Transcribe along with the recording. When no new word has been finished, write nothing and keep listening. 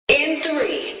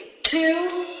2, 1.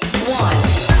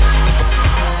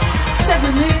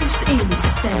 7 moves in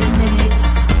 7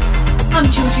 minutes. I'm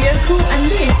Georgie Okell and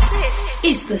this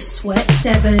is the Sweat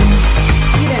 7. You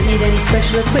don't need any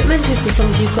special equipment, just as long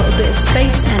as you've got a bit of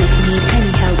space, and if you need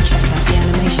any help, check out the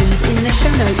animations in the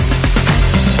show notes.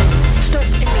 Stop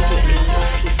immediately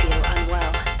if you feel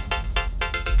unwell.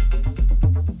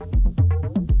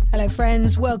 Hello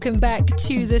friends, welcome back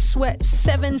to the Sweat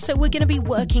 7. So we're going to be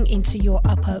working into your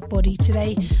upper body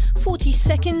today. 40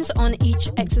 seconds on each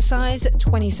exercise,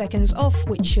 20 seconds off,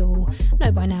 which you'll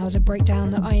know by now is a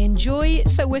breakdown that I enjoy.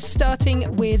 So we're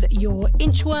starting with your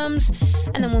inchworms,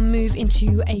 and then we'll move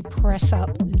into a press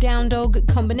up down dog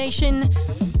combination,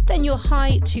 then your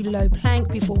high to low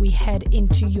plank before we head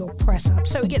into your press up.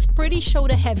 So it gets pretty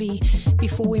shoulder heavy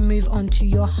before we move on to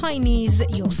your high knees,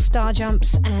 your star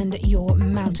jumps and your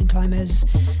mountain climbers.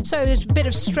 So there's a bit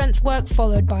of strength work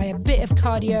followed by a bit of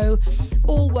cardio,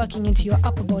 all working into your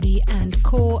upper body and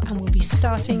core, and we'll be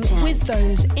starting 10, with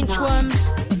those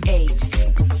inchworms 8,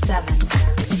 7,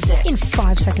 6, in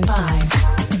 5 seconds 5, time.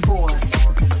 4,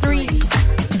 3,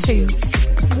 2,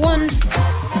 1.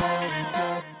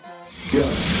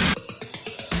 Go.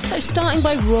 So starting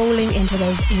by rolling into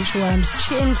those inchworms,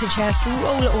 chin to chest,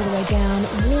 roll it all the way down,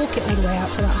 walk it all the way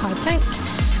out to that high plank,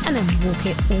 and then walk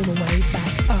it all the way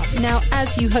back up. Now,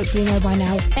 as you hopefully know by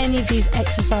now, if any of these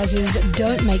exercises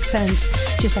don't make sense,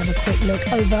 just have a quick look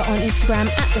over on Instagram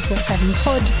at the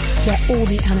Sweat7pod, where all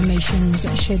the animations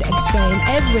should explain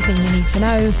everything you need to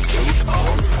know.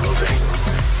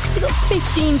 We've got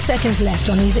 15 seconds left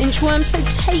on these inchworms, so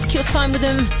take your time with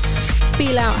them.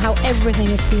 Feel out how everything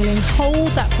is feeling.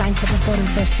 Hold that plank at the bottom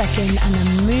for a second and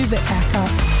then move it back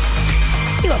up.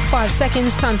 You've got 5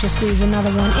 seconds, time to squeeze another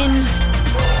one in.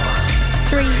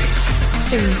 3,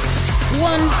 2,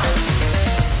 1.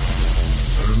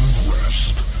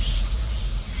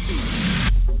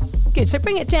 Good, so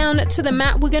bring it down to the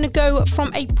mat. We're going to go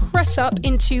from a press up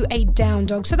into a down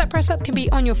dog. So that press up can be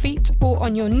on your feet or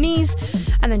on your knees,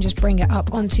 and then just bring it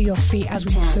up onto your feet as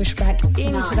we push back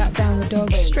into that downward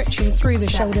dog, stretching through the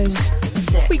shoulders.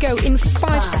 We go in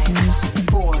 5 seconds.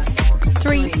 4,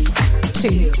 3,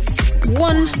 2,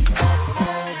 1.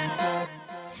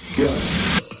 Go.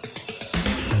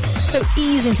 So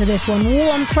ease into this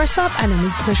one press up, and then we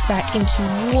push back into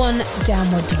one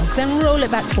downward dog. Then roll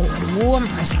it back forward, one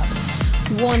press up,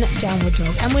 one downward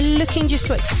dog. And we're looking just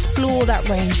to explore that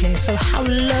range here. So how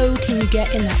low can you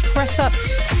get in that press up?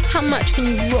 How much can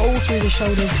you roll through the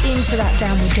shoulders into that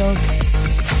downward dog?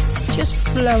 Just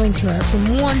flowing through it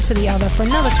from one to the other for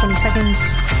another 20 seconds.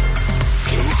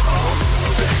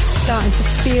 Starting to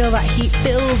feel that heat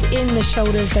build in the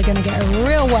shoulders. They're going to get a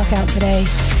real workout today.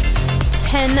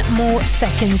 10 more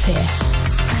seconds here.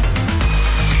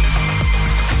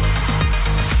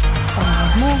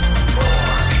 5 more.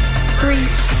 3,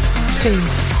 2,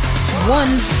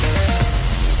 1.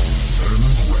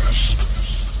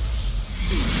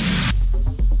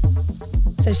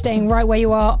 So staying right where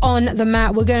you are on the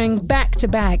mat, we're going back to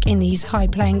back in these high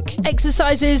plank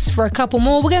exercises for a couple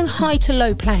more. We're going high to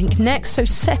low plank next. So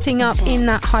setting up in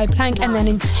that high plank, and then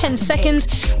in 10 seconds,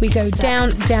 we go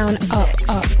down, down, up,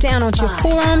 up, down onto your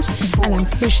forearms, and then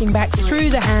pushing back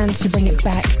through the hands to bring it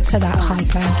back to that high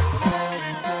plank.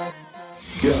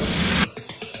 Go.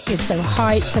 Good, so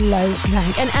high to low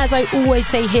plank. And as I always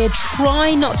say here,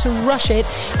 try not to rush it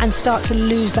and start to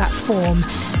lose that form.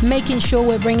 Making sure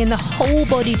we're bringing the whole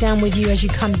body down with you as you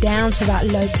come down to that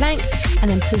low plank,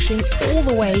 and then pushing all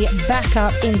the way back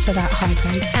up into that high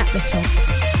plank at the top.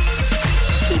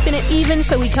 Keeping it even,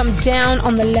 so we come down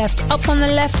on the left, up on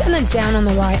the left, and then down on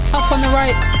the right, up on the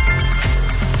right.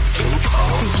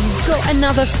 You've got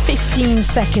another 15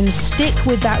 seconds. Stick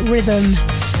with that rhythm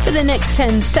for the next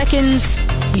 10 seconds.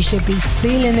 You should be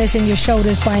feeling this in your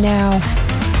shoulders by now.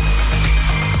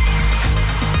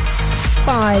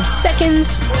 5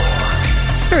 seconds.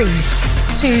 3,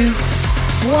 2,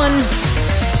 1.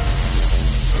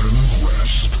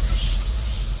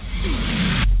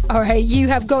 All right, you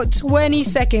have got 20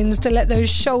 seconds to let those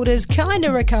shoulders kind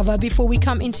of recover before we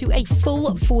come into a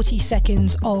full 40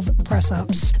 seconds of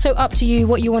press-ups. So up to you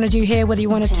what you want to do here, whether you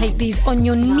want to take these on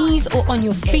your knees or on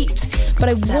your feet. But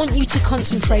I want you to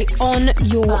concentrate on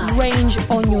your range,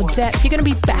 on your depth. You're going to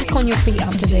be back on your feet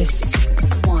after this.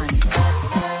 1.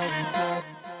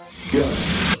 Go.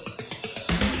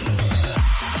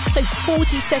 So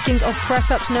 40 seconds of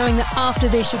press-ups, knowing that after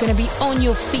this you're going to be on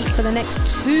your feet for the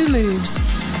next 2 moves.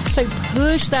 So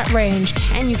push that range.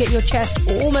 Can you get your chest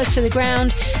almost to the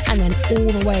ground and then all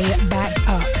the way back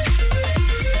up?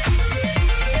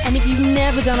 And if you've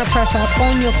never done a press up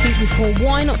on your feet before,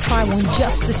 why not try one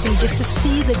just to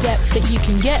see the depth that you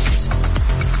can get?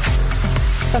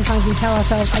 Sometimes we tell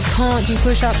ourselves, I can't do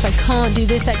push-ups, I can't do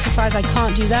this exercise, I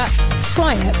can't do that.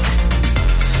 Try it.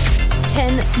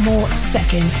 10 more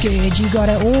seconds. Good. You got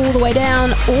it all the way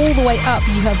down, all the way up.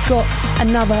 You have got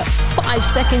another 5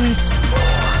 seconds.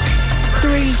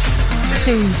 3,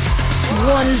 2,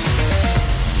 1.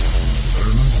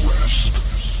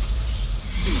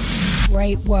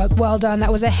 Great work. Well done.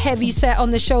 That was a heavy set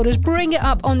on the shoulders. Bring it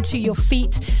up onto your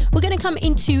feet. We're going to come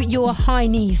into your high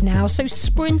knees now. So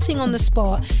sprinting on the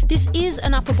spot. This is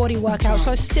an upper body workout,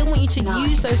 so I still want you to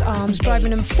use those arms, driving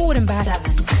them forward and back.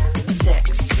 7,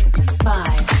 6, 5,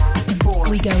 4.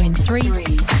 We go in 3,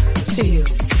 2,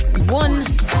 1.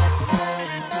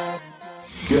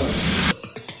 Go.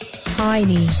 High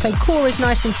knees. So core is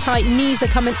nice and tight. Knees are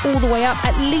coming all the way up,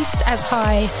 at least as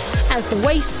high as the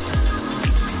waist.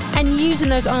 And using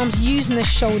those arms, using the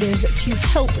shoulders to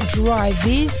help drive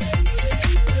these.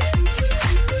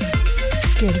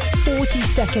 Good. 40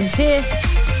 seconds here.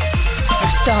 So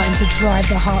starting to drive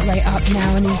the heart rate up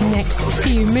now in these next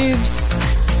few moves.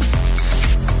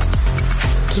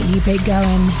 Keep it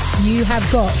going. You have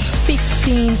got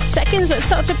 15 seconds. Let's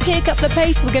start to pick up the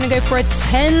pace. We're going to go for a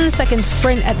 10-second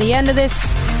sprint at the end of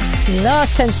this.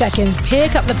 Last 10 seconds.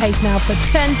 Pick up the pace now for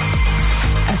 10.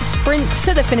 A sprint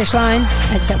to the finish line,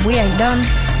 except we ain't done.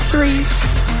 3,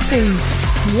 2,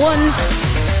 1.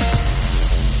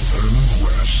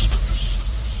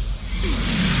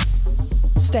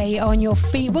 Stay on your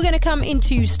feet. We're going to come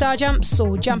into star jumps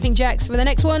or jumping jacks for the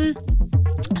next one.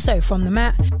 So from the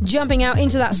mat, jumping out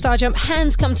into that star jump,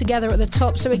 hands come together at the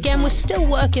top. So again, we're still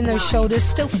working those shoulders,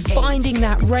 still finding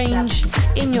that range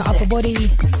in your upper body.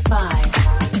 5,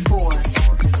 4,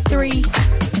 3,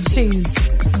 2,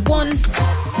 1.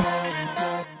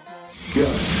 Go.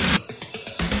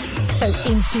 So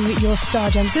into your star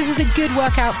jumps. This is a good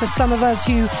workout for some of us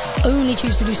who only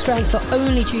choose to do strength or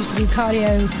only choose to do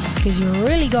cardio, because you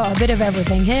really got a bit of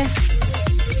everything here.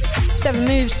 7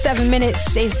 moves, 7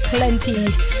 minutes is plenty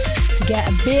to get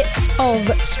a bit of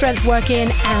strength work in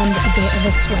and a bit of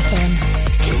a sweat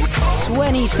on.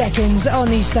 20 seconds on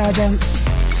these star jumps.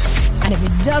 And if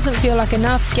it doesn't feel like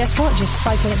enough, guess what? Just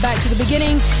cycle it back to the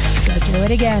beginning. Go through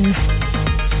it again.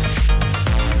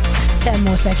 10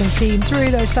 more seconds, team, through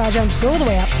those star jumps all the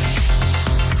way up.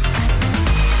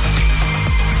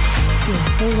 Good,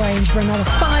 full range for another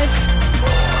 5,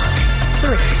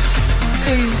 3,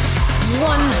 2,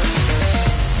 1.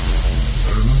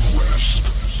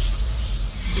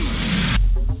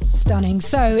 Stunning.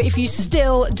 So if you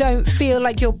still don't feel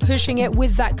like you're pushing it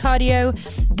with that cardio,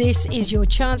 this is your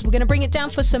chance. We're going to bring it down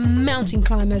for some mountain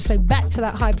climbers. So back to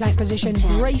that high plank position,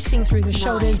 bracing through the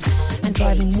shoulders and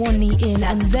driving one knee in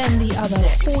and then the other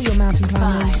for your mountain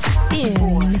climbers.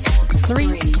 In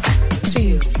 3,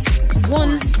 2,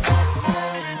 1.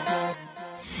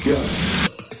 Go.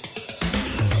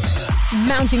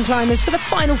 Mountain climbers for the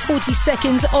final 40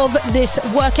 seconds of this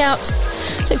workout.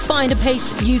 So find a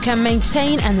pace you can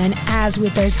maintain, and then as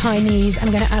with those high knees,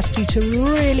 I'm going to ask you to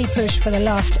really push for the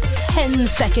last 10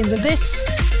 seconds of this.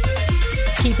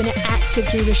 Keeping it active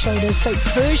through the shoulders, so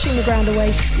pushing the ground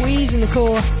away, squeezing the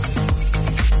core.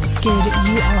 Good,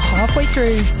 you are halfway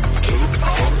through.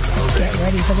 Get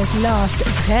ready for this last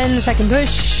 10-second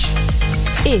push.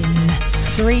 In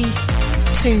 3,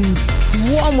 2,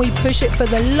 1. We push it for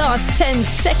the last 10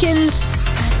 seconds.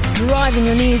 Driving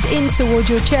your knees in towards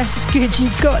your chest. Good,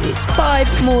 you've got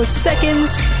 5 more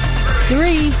seconds.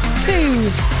 3, 2,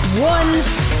 1.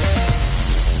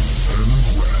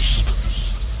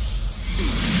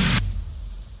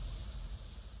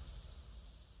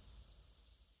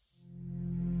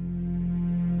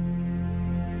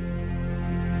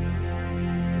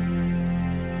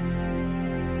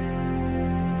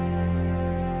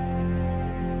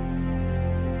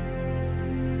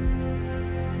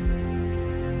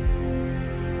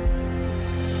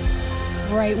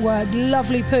 Great work,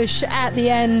 lovely push at the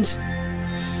end.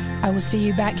 I will see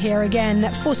you back here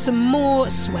again for some more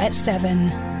Sweat 7.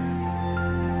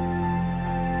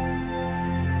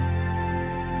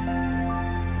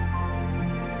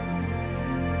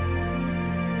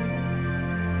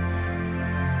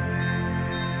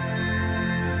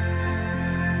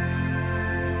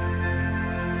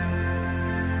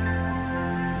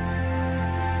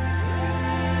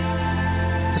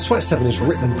 The Sweat 7 is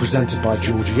written and presented by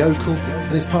Georgie Yokel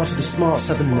and is part of the Smart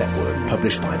 7 network,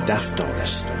 published by Daft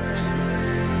Doris.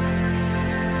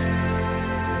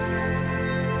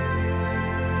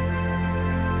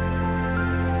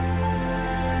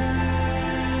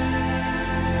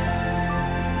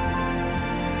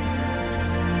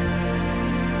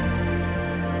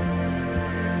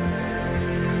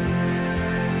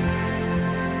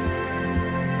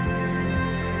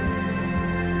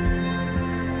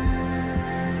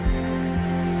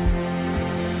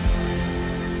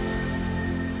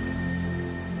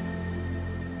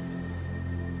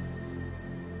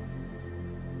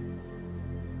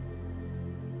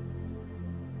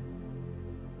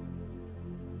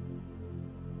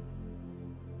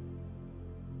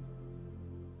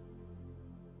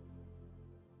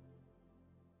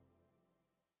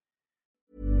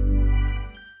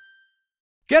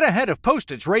 Get ahead of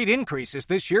postage rate increases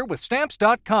this year with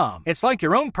Stamps.com. It's like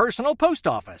your own personal post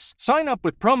office. Sign up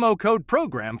with promo code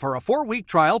PROGRAM for a 4-week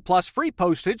trial plus free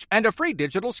postage and a free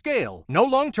digital scale. No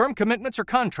long-term commitments or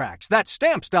contracts. That's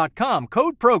Stamps.com,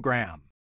 code PROGRAM.